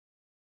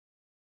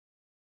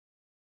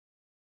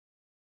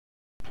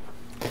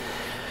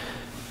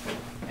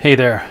Hey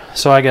there,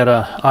 so I got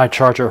a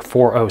iCharger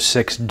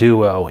 406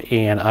 Duo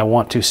and I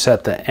want to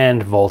set the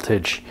end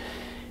voltage,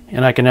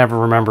 and I can never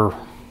remember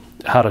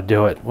how to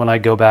do it when I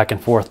go back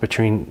and forth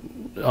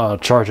between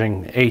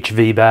charging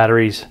HV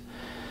batteries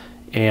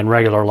and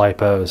regular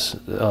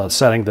LiPos,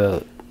 setting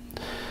the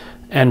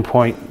end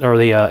point or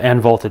the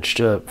end voltage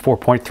to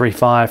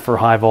 4.35 for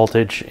high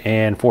voltage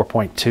and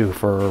 4.2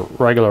 for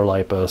regular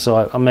LiPo.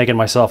 So I'm making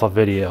myself a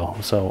video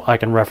so I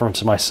can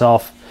reference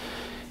myself.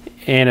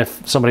 And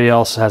if somebody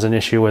else has an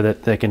issue with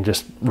it, they can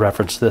just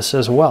reference this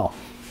as well.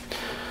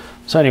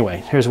 So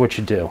anyway, here's what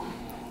you do.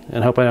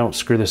 And I hope I don't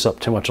screw this up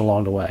too much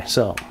along the way.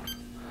 So,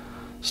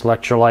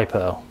 select your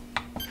LiPo.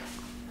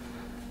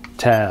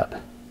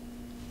 Tab.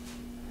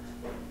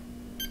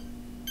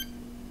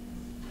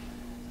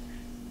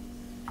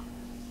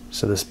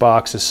 So this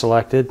box is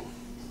selected.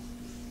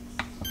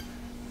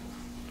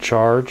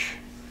 Charge.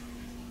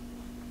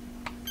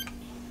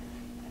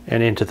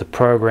 And into the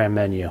program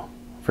menu.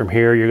 From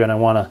here, you're going to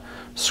want to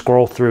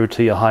scroll through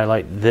till you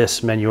highlight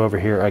this menu over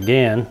here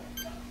again.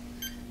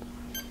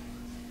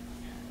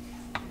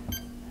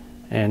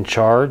 And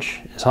charge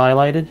is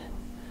highlighted.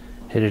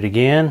 Hit it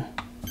again.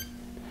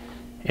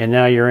 And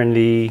now you're in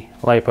the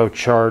LiPo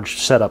charge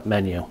setup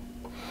menu.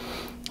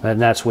 And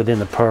that's within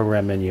the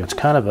program menu. It's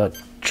kind of a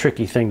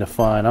tricky thing to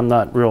find. I'm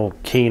not real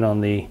keen on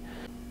the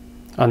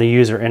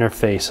user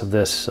interface of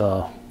this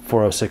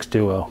 406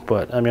 Duo,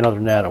 but I mean, other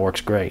than that, it works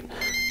great.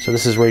 So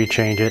this is where you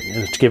change it, and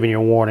it's giving you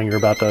a warning you're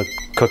about to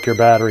cook your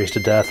batteries to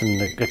death and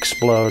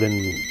explode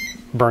and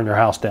burn your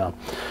house down.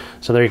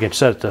 So there you can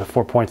set it to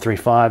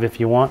 4.35 if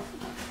you want.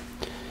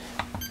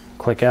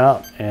 Click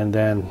out and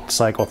then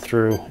cycle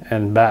through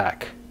and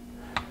back.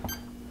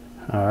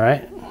 All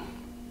right.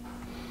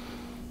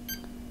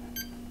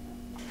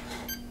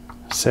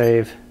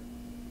 Save.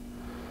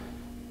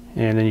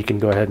 And then you can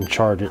go ahead and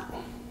charge it.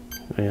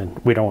 And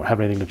we don't have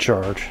anything to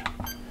charge.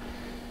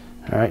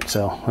 Alright,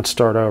 so let's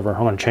start over.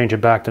 I'm going to change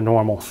it back to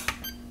normal.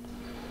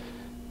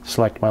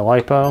 Select my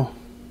LiPo,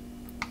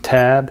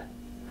 tab,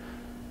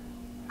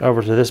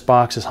 over to this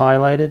box is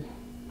highlighted.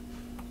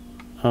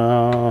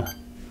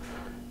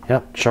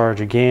 Yep,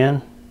 charge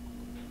again.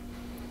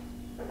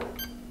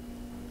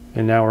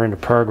 And now we're in the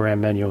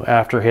program menu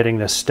after hitting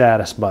the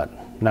status button.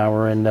 Now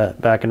we're in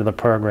back into the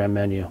program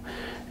menu.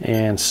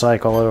 And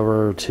cycle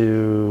over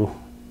to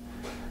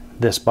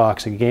this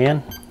box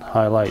again,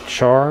 highlight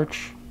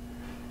charge.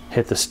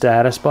 Hit the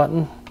status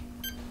button,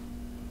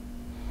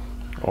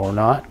 or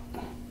not.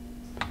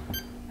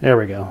 There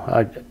we go.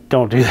 I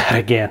don't do that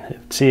again.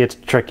 See, it's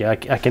tricky. I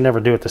can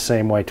never do it the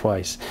same way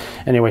twice.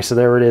 Anyway, so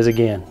there it is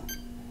again.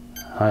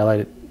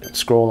 Highlight it,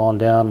 scroll on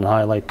down and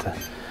highlight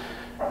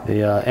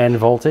the end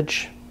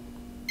voltage.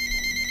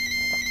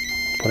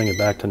 Putting it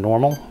back to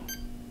normal.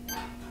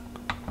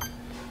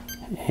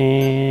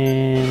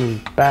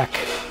 And back.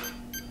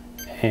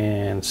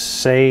 And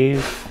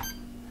save.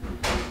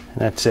 And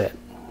that's it.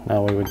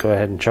 Now we would go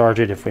ahead and charge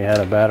it if we had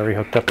a battery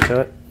hooked up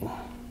to it.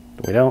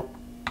 We don't.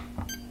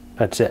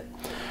 That's it.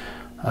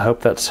 I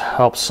hope that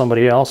helps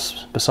somebody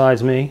else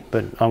besides me,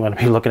 but I'm going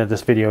to be looking at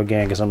this video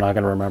again because I'm not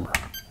going to remember.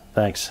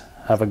 Thanks.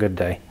 Have a good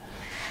day.